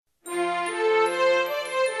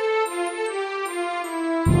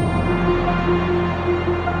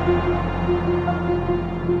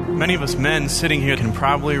Many of us men sitting here can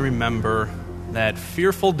probably remember that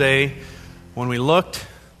fearful day when we looked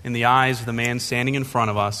in the eyes of the man standing in front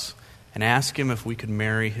of us and asked him if we could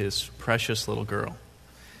marry his precious little girl.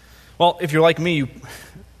 Well, if you're like me, you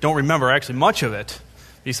don't remember actually much of it,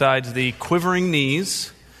 besides the quivering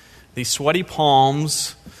knees, the sweaty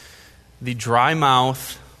palms, the dry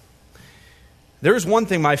mouth. There's one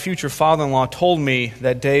thing my future father-in-law told me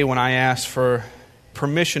that day when I asked for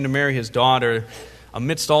permission to marry his daughter,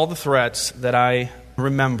 amidst all the threats that I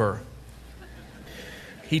remember.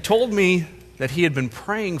 He told me that he had been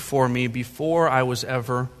praying for me before I was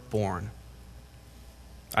ever born.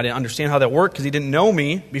 I didn't understand how that worked because he didn't know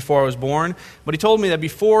me before I was born, but he told me that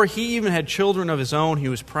before he even had children of his own, he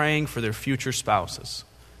was praying for their future spouses.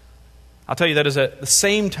 I'll tell you, that is at the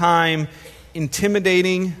same time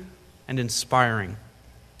intimidating and inspiring.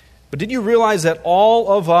 But did you realize that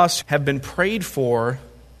all of us have been prayed for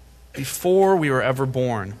before we were ever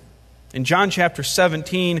born? In John chapter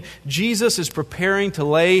 17, Jesus is preparing to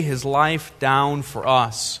lay his life down for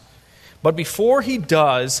us. But before he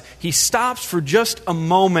does, he stops for just a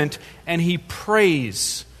moment and he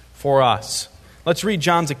prays for us. Let's read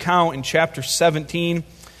John's account in chapter 17.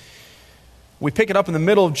 We pick it up in the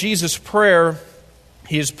middle of Jesus' prayer.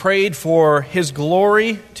 He has prayed for his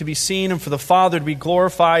glory to be seen and for the Father to be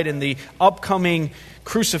glorified in the upcoming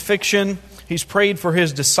crucifixion. He's prayed for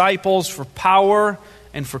his disciples for power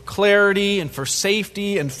and for clarity and for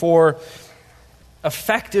safety and for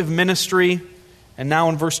effective ministry. And now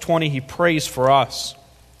in verse 20, he prays for us.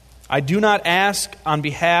 I do not ask on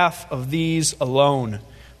behalf of these alone,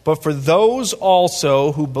 but for those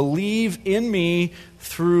also who believe in me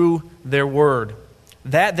through their word,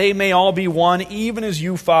 that they may all be one, even as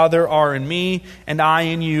you, Father, are in me, and I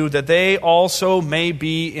in you, that they also may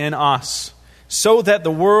be in us, so that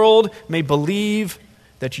the world may believe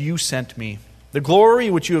that you sent me. The glory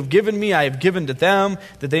which you have given me, I have given to them,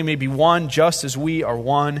 that they may be one, just as we are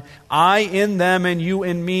one. I in them and you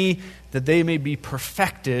in me, that they may be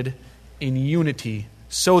perfected in unity,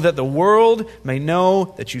 so that the world may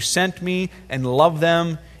know that you sent me and love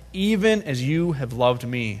them, even as you have loved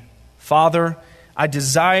me. Father, I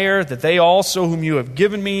desire that they also whom you have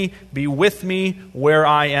given me be with me where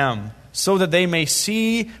I am, so that they may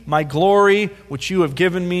see my glory which you have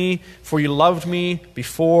given me, for you loved me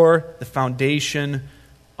before the foundation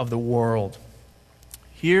of the world.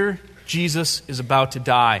 Here, Jesus is about to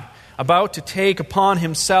die, about to take upon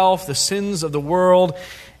himself the sins of the world,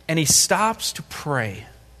 and he stops to pray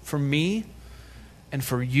for me and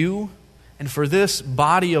for you and for this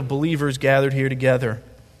body of believers gathered here together.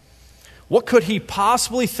 What could he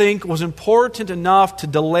possibly think was important enough to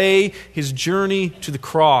delay his journey to the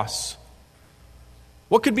cross?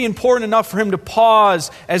 What could be important enough for him to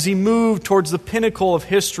pause as he moved towards the pinnacle of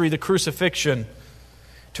history, the crucifixion,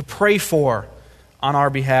 to pray for on our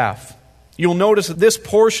behalf? You'll notice that this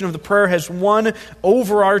portion of the prayer has one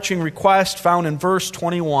overarching request found in verse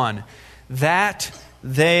 21, that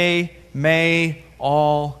they may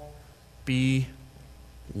all be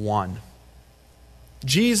one.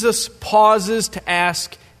 Jesus pauses to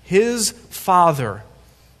ask his Father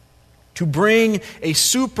to bring a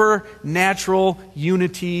supernatural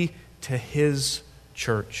unity to his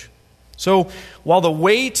church. So, while the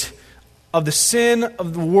weight of the sin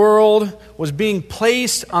of the world was being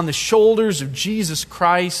placed on the shoulders of Jesus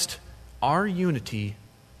Christ, our unity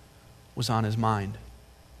was on his mind.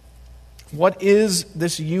 What is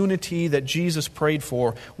this unity that Jesus prayed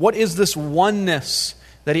for? What is this oneness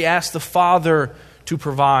that he asked the Father to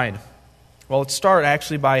provide? Well, let's start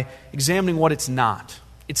actually by examining what it's not.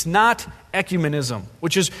 It's not ecumenism,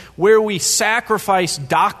 which is where we sacrifice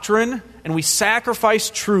doctrine and we sacrifice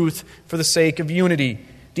truth for the sake of unity.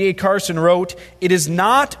 D.A. Carson wrote, "It is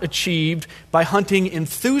not achieved by hunting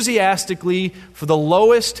enthusiastically for the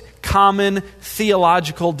lowest common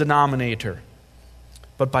theological denominator,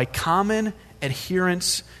 but by common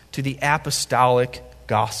adherence to the apostolic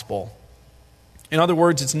gospel." In other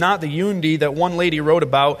words, it's not the unity that one lady wrote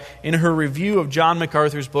about in her review of John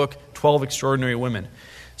MacArthur's book, 12 Extraordinary Women.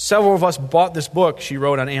 Several of us bought this book, she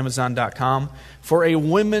wrote on Amazon.com, for a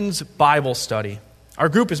women's Bible study. Our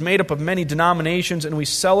group is made up of many denominations and we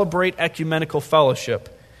celebrate ecumenical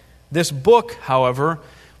fellowship. This book, however,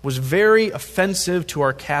 was very offensive to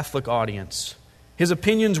our Catholic audience. His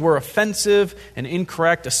opinions were offensive and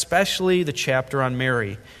incorrect, especially the chapter on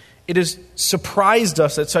Mary. It has surprised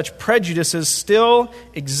us that such prejudices still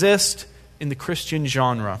exist in the Christian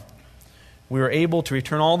genre. We were able to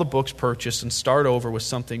return all the books purchased and start over with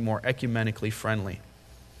something more ecumenically friendly.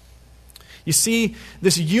 You see,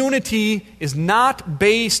 this unity is not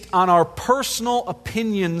based on our personal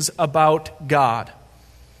opinions about God.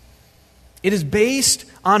 It is based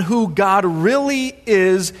on who God really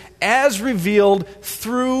is as revealed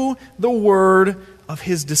through the word of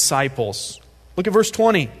his disciples. Look at verse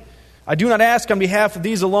 20. I do not ask on behalf of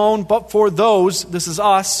these alone, but for those, this is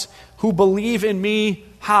us, who believe in me,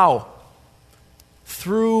 how?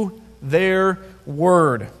 Through their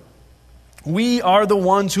word. We are the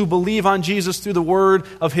ones who believe on Jesus through the word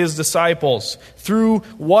of his disciples, through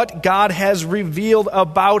what God has revealed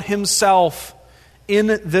about himself in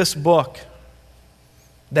this book.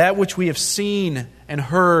 That which we have seen and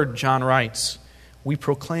heard, John writes, we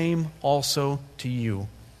proclaim also to you,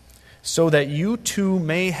 so that you too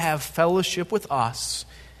may have fellowship with us.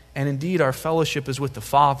 And indeed, our fellowship is with the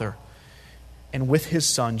Father and with his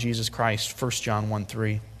Son, Jesus Christ, 1 John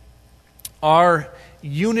 1:3. Our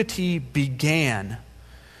unity began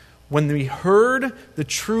when we heard the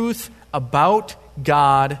truth about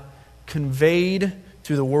God conveyed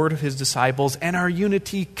through the word of his disciples, and our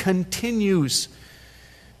unity continues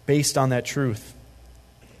based on that truth.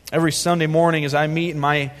 Every Sunday morning as I meet in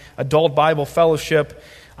my adult Bible fellowship,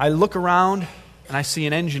 I look around and I see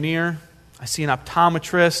an engineer, I see an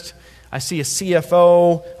optometrist, I see a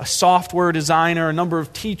CFO, a software designer, a number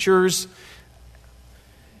of teachers.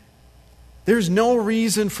 There's no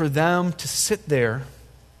reason for them to sit there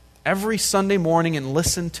every Sunday morning and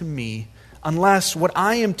listen to me unless what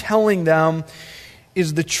I am telling them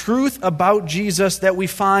is the truth about Jesus that we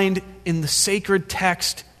find in the sacred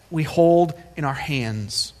text we hold in our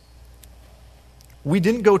hands. We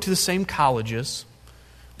didn't go to the same colleges.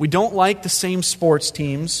 We don't like the same sports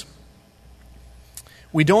teams.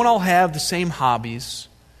 We don't all have the same hobbies.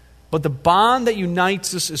 But the bond that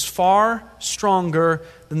unites us is far stronger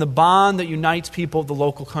than the bond that unites people at the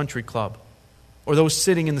local country club or those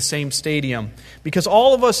sitting in the same stadium. Because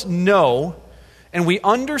all of us know and we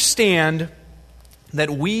understand that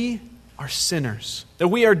we are sinners, that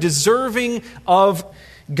we are deserving of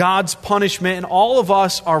God's punishment, and all of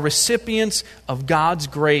us are recipients of God's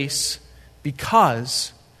grace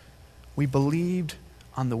because we believed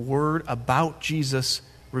on the word about Jesus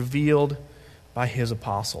revealed by his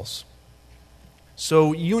apostles.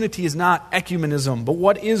 So unity is not ecumenism, but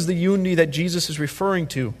what is the unity that Jesus is referring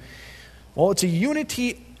to? Well, it's a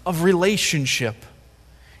unity of relationship.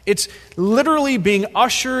 It's literally being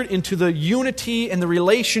ushered into the unity and the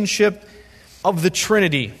relationship of the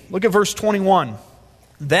Trinity. Look at verse 21.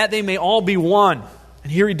 That they may all be one.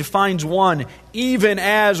 And here he defines one. Even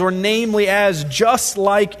as, or namely as, just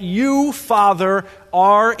like you, Father,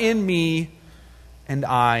 are in me, and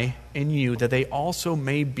I in you, that they also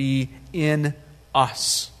may be in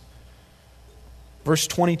us. Verse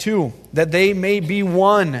 22. That they may be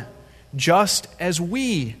one, just as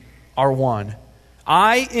we are one.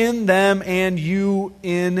 I in them, and you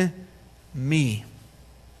in me.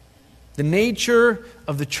 The nature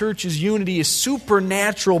of the church's unity is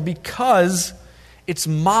supernatural because it's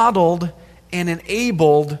modeled and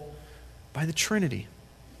enabled by the Trinity.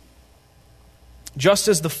 Just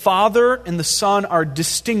as the Father and the Son are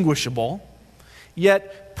distinguishable,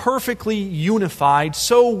 yet perfectly unified,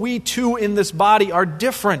 so we too in this body are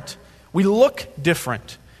different. We look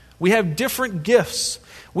different. We have different gifts.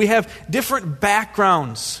 We have different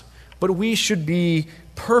backgrounds, but we should be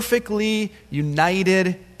perfectly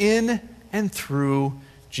united in and through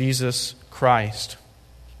Jesus Christ.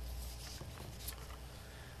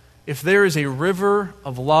 If there is a river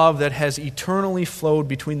of love that has eternally flowed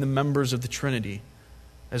between the members of the Trinity,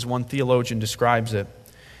 as one theologian describes it,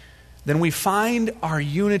 then we find our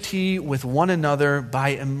unity with one another by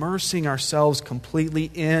immersing ourselves completely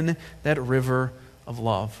in that river of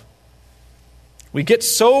love. We get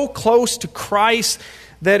so close to Christ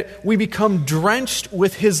that we become drenched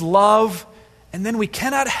with his love, and then we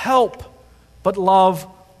cannot help but love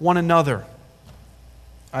one another.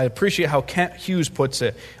 I appreciate how Kent Hughes puts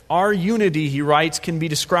it. Our unity, he writes, can be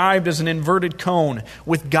described as an inverted cone,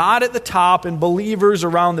 with God at the top and believers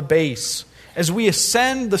around the base. As we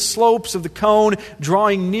ascend the slopes of the cone,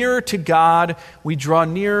 drawing nearer to God, we draw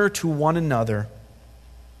nearer to one another.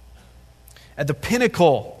 At the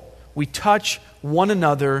pinnacle, we touch one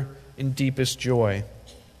another in deepest joy.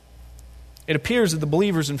 It appears that the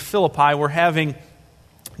believers in Philippi were having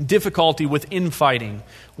difficulty with infighting,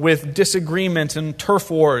 with disagreements and turf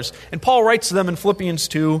wars. And Paul writes to them in Philippians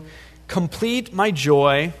 2, complete my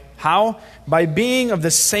joy. How? By being of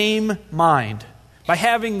the same mind, by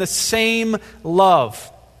having the same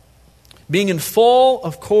love, being in full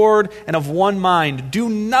accord and of one mind. Do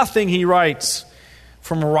nothing, he writes,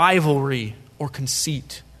 from rivalry or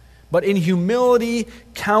conceit, but in humility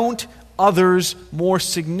count others more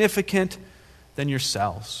significant than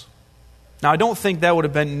yourselves. Now, I don't think that would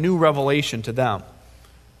have been new revelation to them.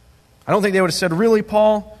 I I don't think they would have said, "Really,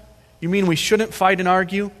 Paul? You mean we shouldn't fight and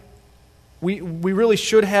argue? We really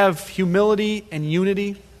should have humility and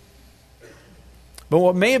unity?" But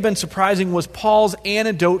what may have been surprising was Paul's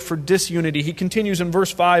antidote for disunity. He continues in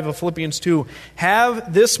verse 5 of Philippians 2.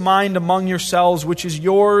 "Have this mind among yourselves, which is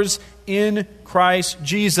yours in Christ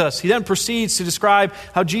Jesus." He then proceeds to describe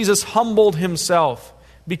how Jesus humbled himself,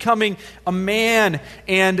 becoming a man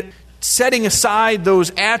and setting aside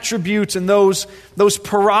those attributes and those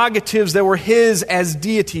prerogatives that were his as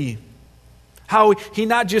deity. How he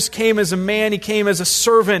not just came as a man, he came as a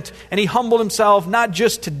servant, and he humbled himself not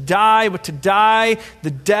just to die, but to die the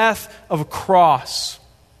death of a cross.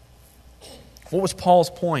 What was Paul's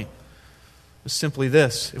point? It was simply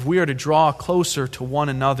this: if we are to draw closer to one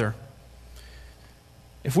another,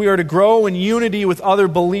 if we are to grow in unity with other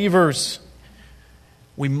believers,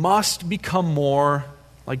 we must become more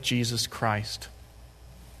like Jesus Christ.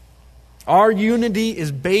 Our unity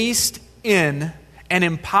is based in and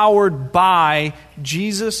empowered by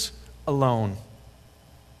Jesus alone.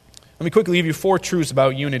 Let me quickly give you 4 truths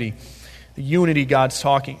about unity. The unity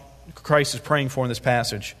Christ is praying for in this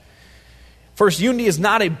passage. First, unity is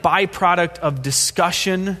not a byproduct of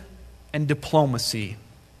discussion and diplomacy,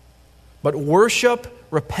 but worship,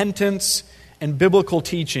 repentance, and biblical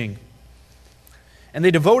teaching. And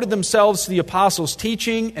they devoted themselves to the apostles'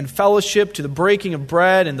 teaching and fellowship, to the breaking of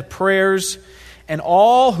bread and the prayers. And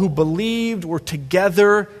all who believed were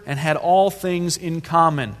together and had all things in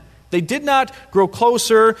common. They did not grow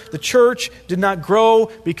closer. The church did not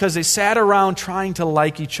grow because they sat around trying to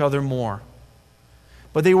like each other more.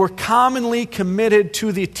 But they were commonly committed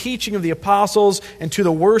to the teaching of the apostles and to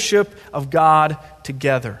the worship of God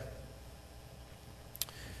together.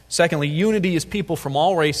 Secondly, unity is people from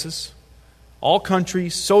all races, all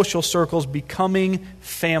countries, social circles becoming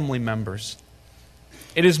family members.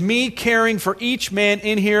 It is me caring for each man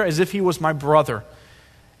in here as if he was my brother.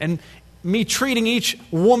 And me treating each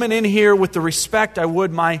woman in here with the respect I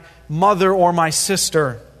would my mother or my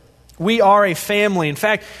sister. We are a family. In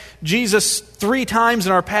fact, Jesus 3 times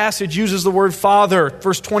in our passage uses the word Father.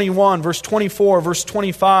 Verse 21, verse 24, verse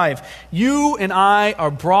 25. You and I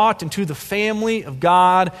are brought into the family of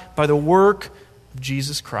God by the work of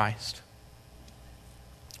Jesus Christ.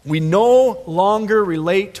 We no longer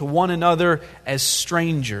relate to one another as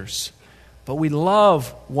strangers, but we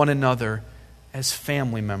love one another as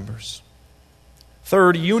family members.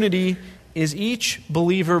 Third, unity is each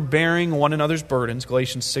believer bearing one another's burdens,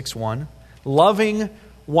 Galatians 6:1, loving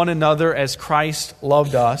one another as Christ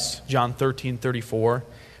loved us, John 13:34,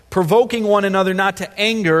 provoking one another not to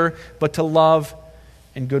anger, but to love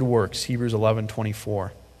and good works, Hebrews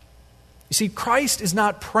 11:24. You see, Christ is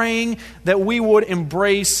not praying that we would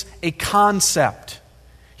embrace a concept.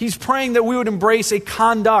 He's praying that we would embrace a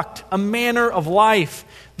conduct, a manner of life,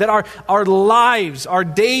 that our lives, our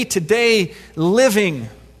day-to-day living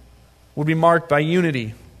would be marked by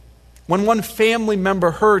unity. When one family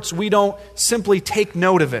member hurts, we don't simply take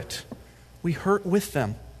note of it. We hurt with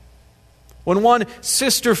them. When one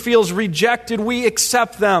sister feels rejected, we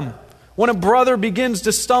accept them. When a brother begins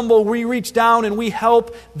to stumble, we reach down and we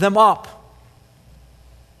help them up.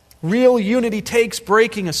 Real unity takes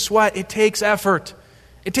breaking a sweat. It takes effort.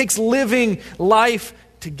 It takes living life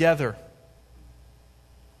together.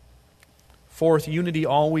 Fourth, unity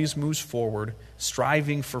always moves forward,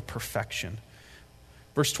 striving for perfection.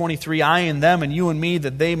 Verse 23, I and them and you and me,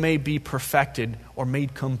 that they may be perfected or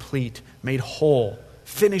made complete, made whole,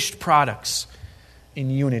 finished products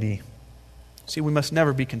in unity. See, we must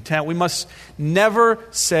never be content. We must never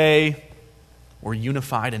say we're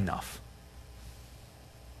unified enough.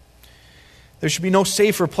 There should be no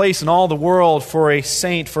safer place in all the world for a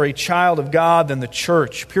saint, for a child of God than the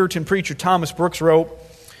church. Puritan preacher Thomas Brooks wrote,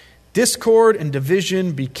 discord and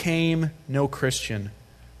division became no Christian.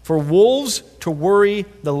 For wolves to worry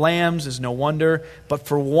the lambs is no wonder, but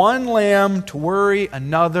for one lamb to worry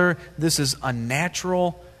another, this is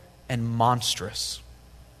unnatural and monstrous.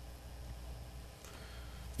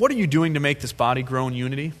 What are you doing to make this body grow in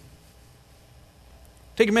unity?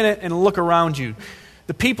 Take a minute and look around you.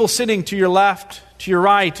 The people sitting to your left, to your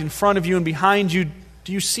right, in front of you and behind you,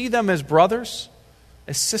 do you see them as brothers,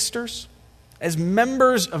 as sisters, as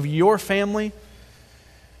members of your family?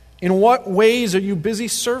 In what ways are you busy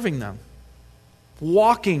serving them,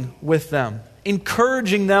 walking with them,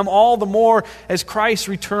 encouraging them all the more as Christ's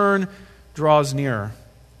return draws nearer?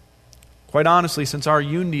 Quite honestly, since our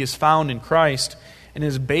unity is found in Christ and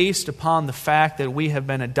is based upon the fact that we have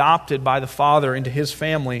been adopted by the Father into His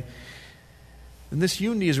family, and this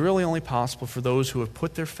unity is really only possible for those who have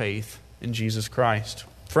put their faith in Jesus Christ.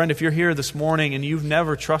 Friend, if you're here this morning and you've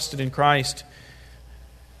never trusted in Christ,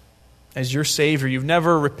 as your Savior, you've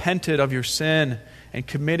never repented of your sin and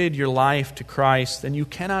committed your life to Christ, then you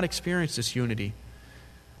cannot experience this unity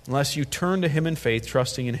unless you turn to Him in faith,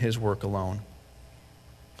 trusting in His work alone.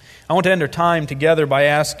 I want to end our time together by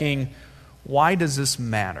asking, why does this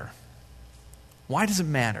matter? Why does it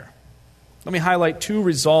matter? Let me highlight two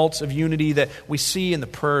results of unity that we see in the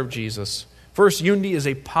prayer of Jesus. First, unity is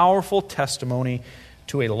a powerful testimony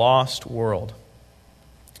to a lost world.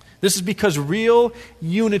 This is because real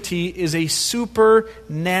unity is a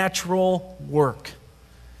supernatural work.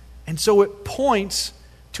 And so it points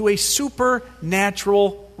to a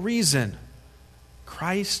supernatural reason.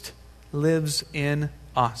 Christ lives in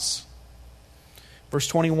us. Verse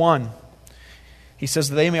 21, he says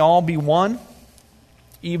that they may all be one,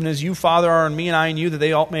 even as you, Father, are in me and I in you, that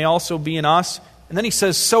they may also be in us. And then he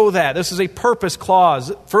says, so that. This is a purpose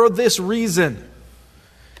clause. For this reason,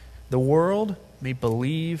 the world may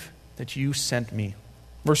believe that you sent me.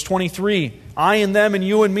 Verse 23, I in them and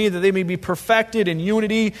you in me, that they may be perfected in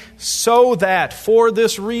unity, so that, for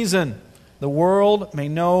this reason, the world may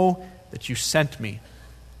know that you sent me.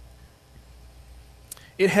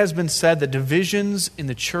 It has been said that divisions in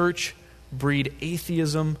the church breed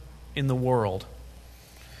atheism in the world.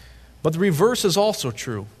 But the reverse is also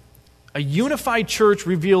true. A unified church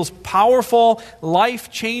reveals powerful,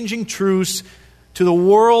 life-changing truths to the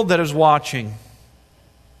world that is watching.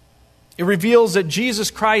 It reveals that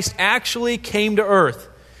Jesus Christ actually came to earth,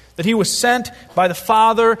 that He was sent by the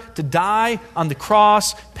Father to die on the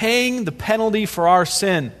cross, paying the penalty for our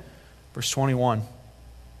sin. Verse 21.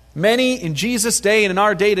 Many in Jesus' day and in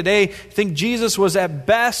our day today think Jesus was at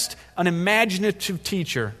best an imaginative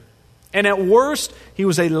teacher, and at worst, He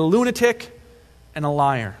was a lunatic and a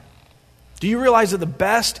liar. Do you realize that the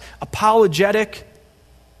best apologetic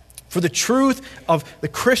for the truth of the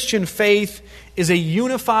Christian faith is a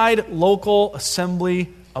unified local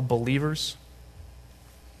assembly of believers?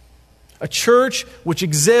 A church which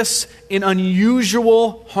exists in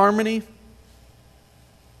unusual harmony.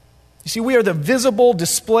 You see, we are the visible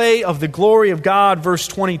display of the glory of God, verse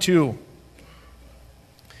 22.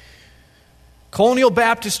 Colonial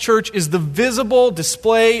Baptist Church is the visible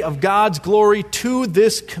display of God's glory to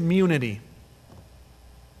this community.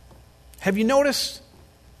 Have you noticed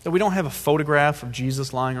that we don't have a photograph of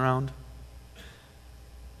Jesus lying around?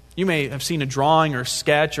 You may have seen a drawing or a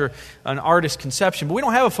sketch or an artist's conception, but we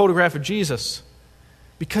don't have a photograph of Jesus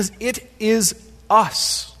because it is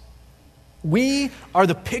us. We are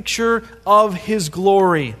the picture of His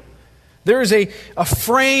glory. There is a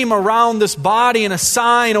frame around this body and a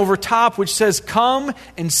sign over top which says, "Come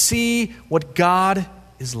and see what God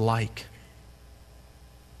is like."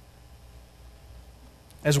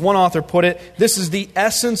 As one author put it, this is the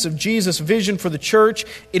essence of Jesus' vision for the church.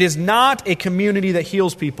 It is not a community that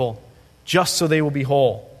heals people just so they will be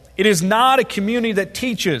whole. It is not a community that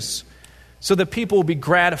teaches so that people will be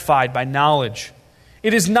gratified by knowledge.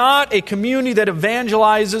 It is not a community that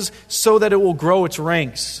evangelizes so that it will grow its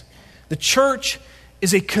ranks. The church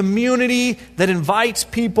is a community that invites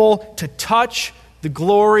people to touch the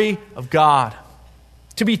glory of God,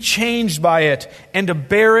 to be changed by it, and to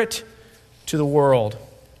bear it to the world.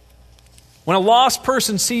 When a lost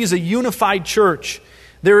person sees a unified church,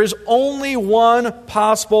 there is only one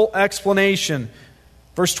possible explanation.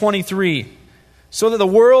 Verse 23, so that the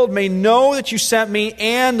world may know that you sent me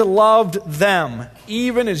and loved them,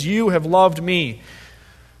 even as you have loved me.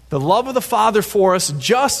 The love of the Father for us,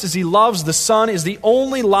 just as He loves the Son, is the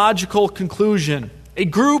only logical conclusion. A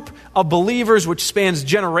group of believers which spans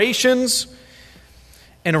generations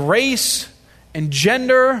and race and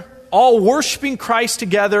gender, all worshiping Christ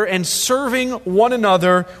together and serving one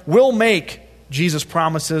another, will make, Jesus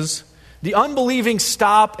promises, the unbelieving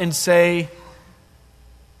stop and say,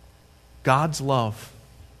 God's love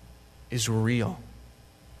is real.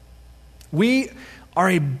 We are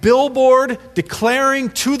a billboard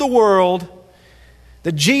declaring to the world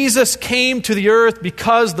that Jesus came to the earth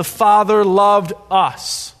because the Father loved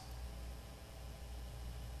us.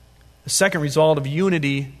 The second result of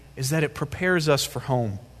unity is that it prepares us for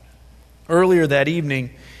home. Earlier that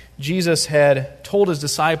evening, Jesus had told His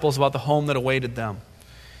disciples about the home that awaited them.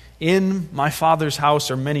 In my Father's house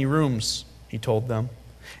are many rooms, He told them.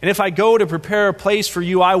 And if I go to prepare a place for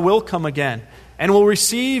you, I will come again and will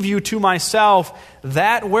receive you to myself,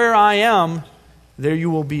 that where I am, there you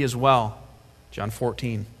will be as well. John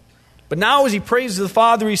 14. But now as He prays to the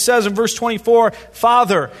Father, He says in verse 24,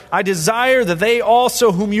 Father, I desire that they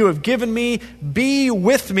also whom you have given me be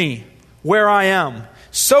with me where I am,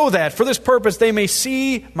 so that for this purpose they may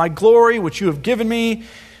see my glory which you have given me,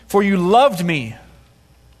 for you loved me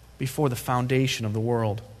before the foundation of the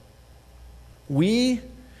world. We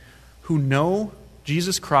who know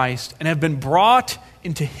Jesus Christ and have been brought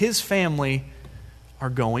into His family are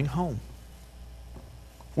going home.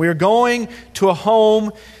 We are going to a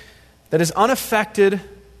home that is unaffected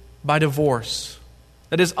by divorce,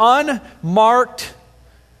 that is unmarked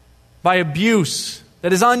by abuse,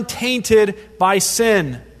 that is untainted by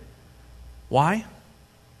sin. Why?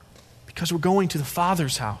 Because we're going to the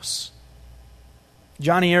Father's house.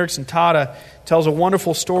 Johnny Erickson Tada tells a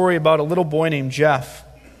wonderful story about a little boy named Jeff.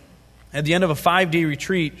 At the end of a 5-day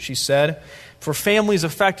retreat, she said, for families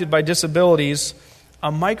affected by disabilities,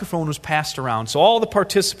 a microphone was passed around so all the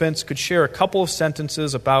participants could share a couple of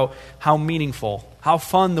sentences about how meaningful, how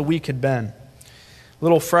fun the week had been.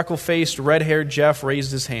 Little freckle-faced, red-haired Jeff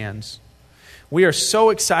raised his hands. We are so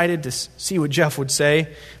excited to see what Jeff would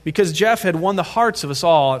say because Jeff had won the hearts of us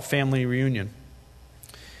all at family reunion.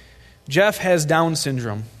 Jeff has Down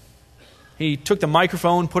syndrome. He took the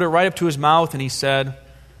microphone, put it right up to his mouth, and he said,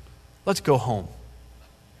 "Let's go home."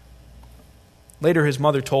 Later, his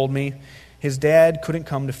mother told me his dad couldn't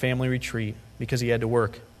come to family retreat because he had to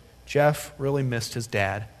work. Jeff really missed his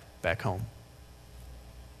dad back home.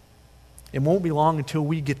 It won't be long until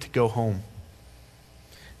we get to go home.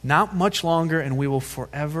 Not much longer, and we will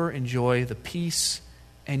forever enjoy the peace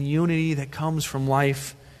and unity that comes from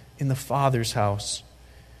life in the Father's house.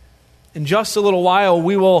 In just a little while,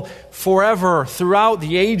 we will forever, throughout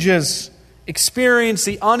the ages, experience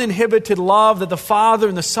the uninhibited love that the Father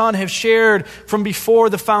and the Son have shared from before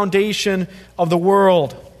the foundation of the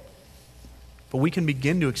world. But we can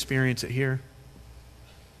begin to experience it here.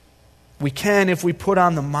 We can, if we put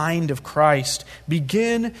on the mind of Christ,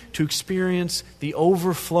 begin to experience the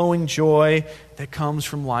overflowing joy that comes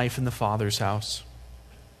from life in the Father's house.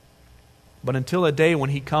 But until a day when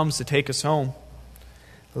He comes to take us home,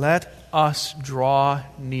 let us draw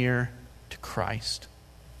near to Christ.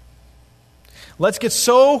 Let's get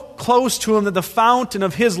so close to Him that the fountain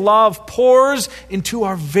of His love pours into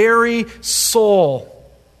our very soul,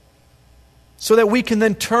 so that we can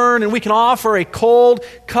then turn and we can offer a cold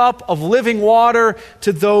cup of living water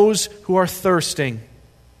to those who are thirsting.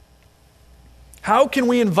 How can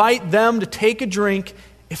we invite them to take a drink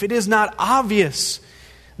if it is not obvious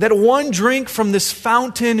that one drink from this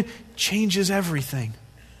fountain changes everything?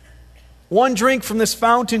 One drink from this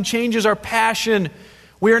fountain changes our passion.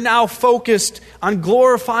 We are now focused on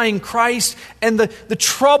glorifying Christ, and the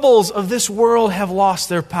troubles of this world have lost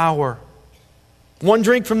their power. One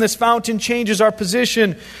drink from this fountain changes our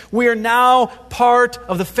position. We are now part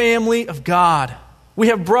of the family of God. We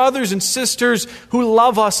have brothers and sisters who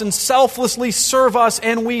love us and selflessly serve us,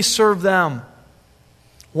 and we serve them.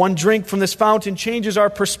 One drink from this fountain changes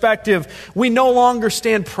our perspective. We no longer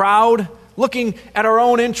stand proud, looking at our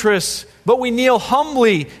own interests, but we kneel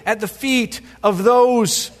humbly at the feet of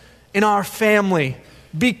those in our family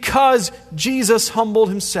because Jesus humbled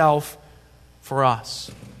Himself for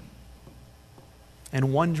us.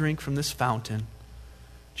 And one drink from this fountain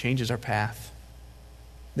changes our path.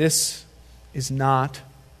 This is not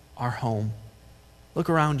our home. Look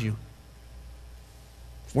around you.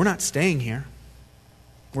 We're not staying here.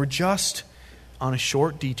 We're just on a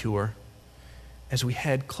short detour as we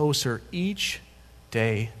head closer each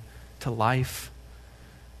day to life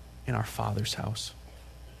in our Father's house.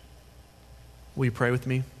 Will you pray with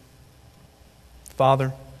me?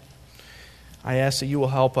 Father, I ask that You will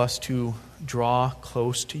help us to draw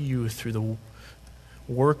close to You through the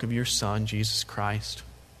work of Your Son, Jesus Christ.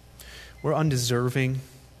 We're undeserving.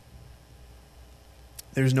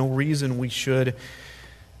 There's no reason we should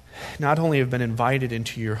not only have been invited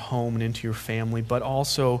into Your home and into Your family, but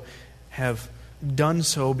also have done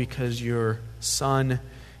so because Your Son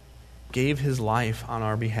gave His life on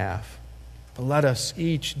our behalf. But let us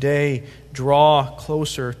each day draw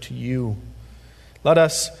closer to You. Let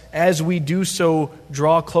us, as we do so,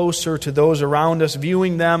 draw closer to those around us,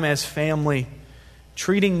 viewing them as family,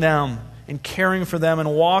 treating them and caring for them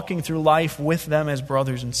and walking through life with them as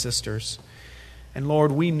brothers and sisters. And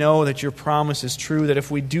Lord, we know that Your promise is true, that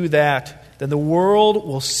if we do that, then the world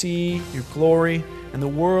will see Your glory and the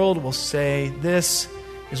world will say, this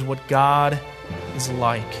is what God is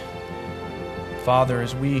like. Father,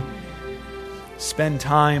 as we spend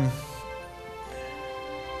time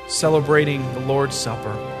celebrating the Lord's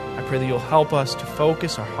Supper, I pray that You'll help us to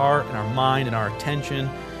focus our heart and our mind and our attention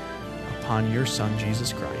upon Your Son,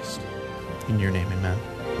 Jesus Christ. In Your name,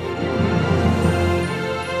 amen.